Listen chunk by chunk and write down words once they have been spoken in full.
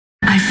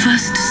I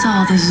first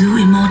saw the zoo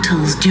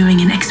immortals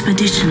during an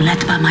expedition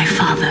led by my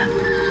father.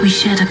 We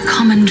shared a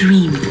common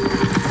dream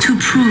to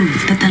prove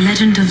that the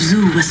legend of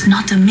Zoo was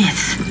not a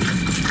myth,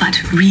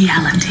 but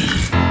reality.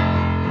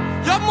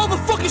 Y'all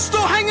motherfuckers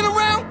still hanging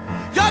around?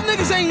 Y'all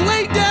niggas ain't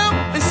laid down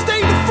and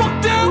stayed the fuck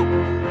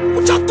down?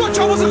 What y'all thought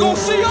y'all wasn't gonna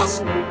see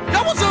us?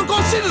 Y'all wasn't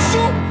gonna see the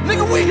zoo?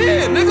 Nigga, we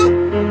here,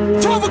 nigga.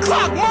 12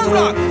 o'clock,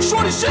 murder,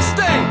 shorty shit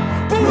stain.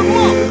 Boom him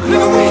up,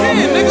 nigga, we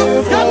here,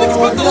 nigga. Y'all niggas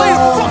about to lay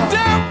the fuck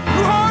down?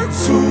 You heard?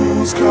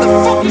 What the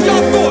fuck is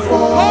y'all thought?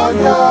 Huh?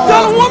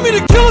 Y'all don't want me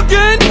to kill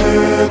again?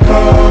 We're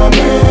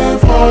coming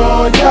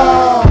for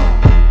ya.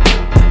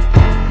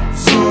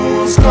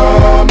 Zoo's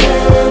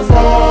coming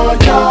for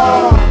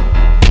ya.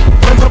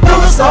 When the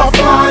bullets start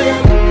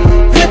flying,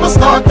 people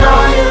start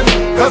dying,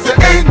 cause there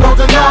ain't no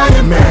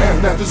denying,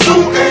 man, that the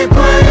zoo ain't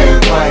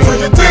playing. So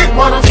you dig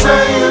what I'm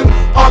saying?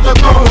 All the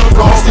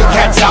ghosty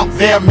cats out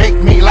there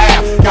make me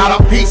laugh. Got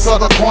a piece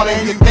of the corner,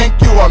 you think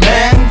you a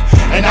man?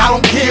 And I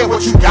don't care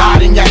what you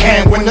got in your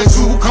hand. When the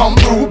zoo come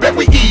through, bet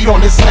we eat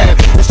on this land.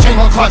 It's chain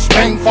on clutch,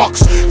 bang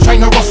fucks,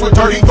 train to rust with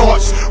dirty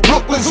thoughts.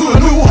 Brooklyn Zoo, the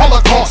new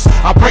Holocaust.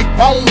 I break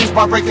bones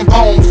by breaking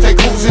bones. Take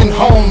cruising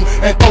home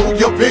and throw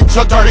your bitch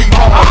a dirty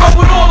home. I'm up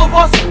with all of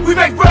us, we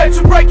make bread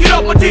to break it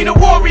up. Medina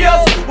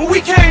warriors, when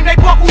we came they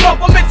buckled up.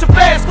 I'm into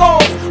fast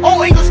cars,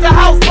 all English to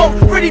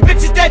houseboat. Pretty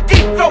bitches that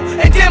deep throat,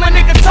 and damn a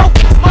nigga tote.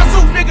 My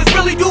zoo niggas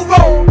really do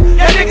roll.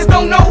 Yeah, niggas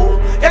don't know.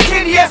 Yeah,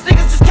 candy ass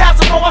niggas just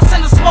castle. I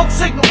send a smoke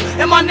signal,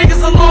 and my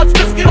niggas a large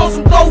biscuit on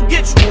some go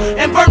get you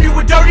and burn you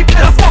with dirty piss.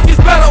 That fuck is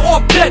better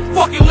off dead,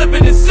 fucking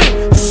living in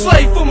sin. You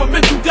slave from a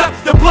mental death,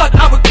 the blood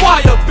I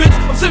require, bitch.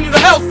 I'm sending you to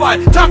hellfire.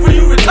 Time for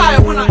you to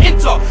retire when I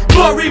enter.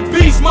 Glory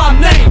be's my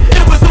name.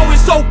 It was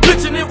always so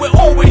bitch and it will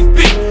always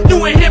be.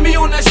 You ain't hear me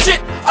on that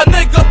shit, a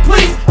nigga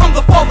please. I'm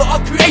the father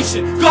of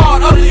creation,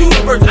 God of the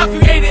universe. I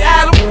created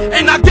Adam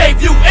and I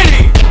gave you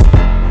Eve.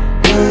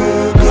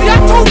 See, I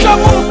told y'all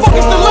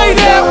motherfuckers to lay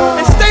down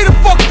and stay the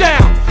fuck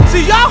down.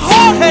 See, y'all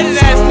hard-headed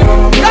ass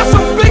niggas. Y'all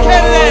some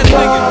big-headed ass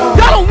niggas.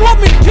 Y'all don't want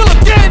me to kill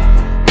again.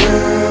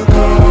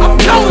 I'm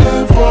telling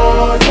you.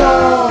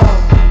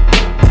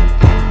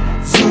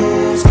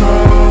 Zoo's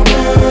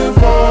coming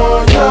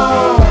for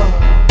ya.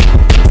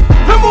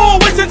 I'm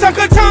always in time,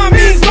 'cause time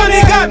means money.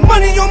 Got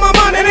money on my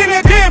mind, and ain't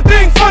a damn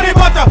thing funny.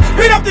 But to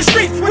beat up the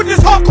streets with this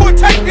hardcore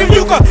tape. If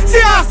you can see,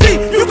 I see,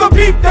 you can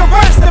peep the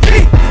verse to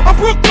beat. I'm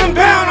Brooklyn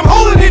bound, I'm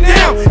holding it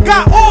down.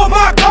 Got all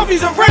my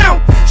copies around.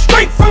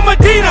 Straight from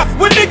Medina,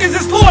 where niggas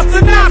is lost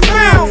and not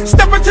found.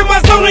 Step into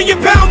my zone and you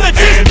pound the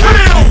G's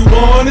pound. You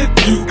want it,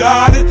 you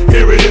got it.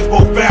 Here it is,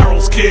 both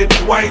barrels, kid.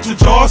 Why ain't your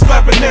jaw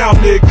slapping now,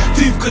 nigga?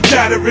 Teeth could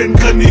chattering,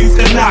 knees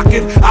could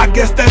knocking. I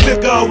guess that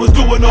nigga was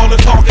doing all the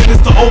talking.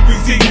 It's the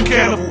OBZ, you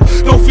cannibal.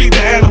 Don't feed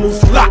the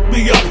animals, lock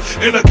me up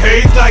in a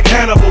cage like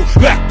Hannibal.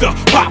 Vector,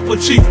 Papa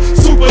Chief,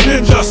 Super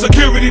Ninja,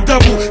 security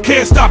double.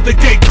 Can't stop the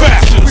gate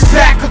crashes. We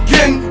back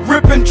again,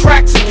 ripping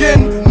tracks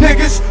again.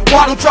 Niggas,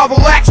 why don't y'all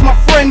relax, my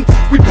friend?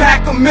 We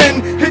pack 'em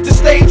in, hit the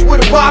stage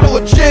with a bottle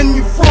of gin.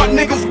 You front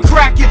niggas, we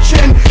crack your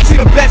chin. See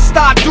the best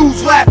star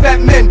dudes laugh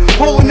at men.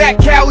 Holding that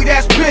Cali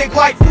that's big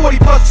like 40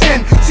 plus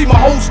 10. See my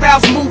whole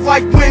styles move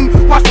like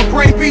wind. Watch my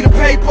brain be the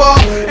paper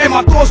and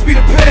my thoughts be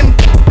the pen.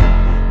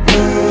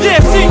 Yeah,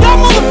 see, y'all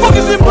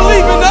motherfuckers didn't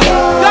believe in us.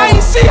 Y'all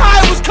ain't see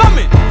how it was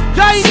coming.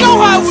 Y'all ain't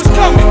know how it was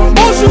coming.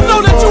 Most you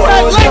know that you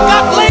had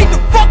got laid the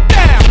fuck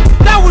down.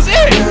 That was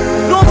it.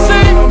 Know what I'm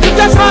saying? 'Cause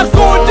that's how it's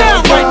going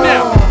down right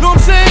now. Know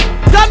what I'm saying?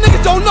 Y'all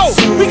niggas don't know.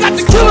 We got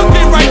the killer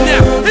game right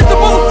now. It's the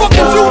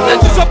motherfucking Zoo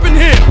ninjas up in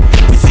here.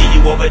 We see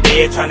you over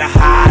there tryna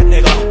hide,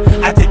 nigga.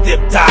 I did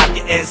dip dive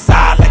your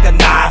inside like a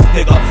knife,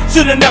 nigga.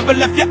 Shoulda never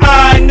left your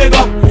eye,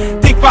 nigga.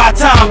 Think 5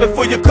 times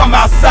before you come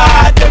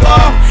outside,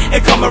 nigga.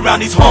 And come around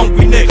these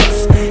hungry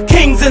niggas.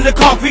 Kings in the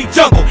concrete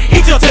jungle,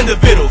 eat your tender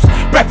victuals.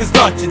 Breakfast,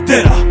 lunch, and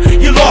dinner.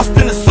 You lost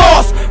in the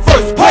sauce,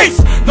 first place,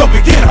 no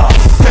beginner.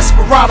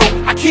 Desperado,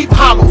 I keep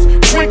hollows.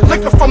 Drink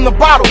liquor from the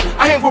bottle.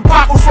 I hang with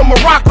bottles from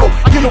Morocco.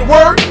 I get a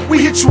word, we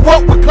hit you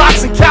up with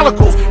Glocks and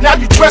calicos. Now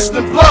you dressed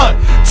in blood,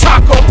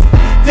 taco.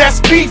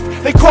 That's beef,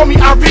 they call me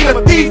Irina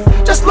the thief.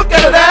 Just look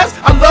at it as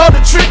I love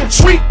the trick and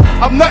treat.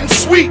 I'm nothing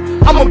sweet,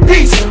 I'm a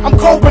beast, I'm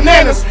cold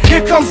bananas.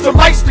 Here comes the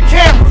lights, the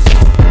cameras.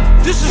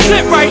 This is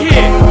it right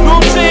here. Know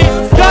what I'm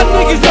saying? Y'all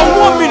niggas don't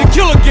want me to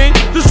kill again.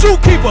 The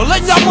zookeeper,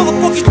 letting y'all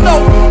motherfuckers know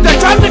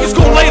that y'all niggas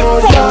gonna lay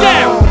the fuck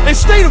down and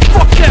stay the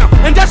fuck down.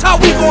 And that's how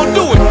we gonna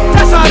do it.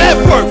 That's how that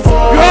works.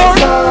 You heard?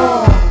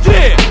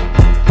 Yeah.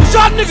 'Cause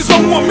y'all niggas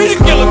don't want me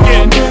to kill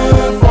again.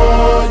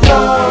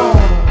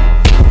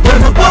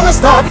 When the bullets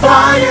start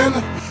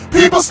flying,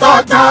 people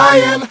start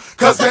dying,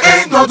 cause there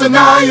ain't no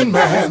denying,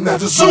 man, that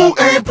the zoo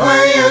ain't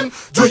playing.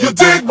 Do you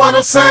dig what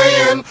I'm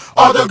saying?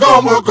 Or the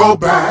gun will go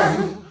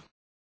bang.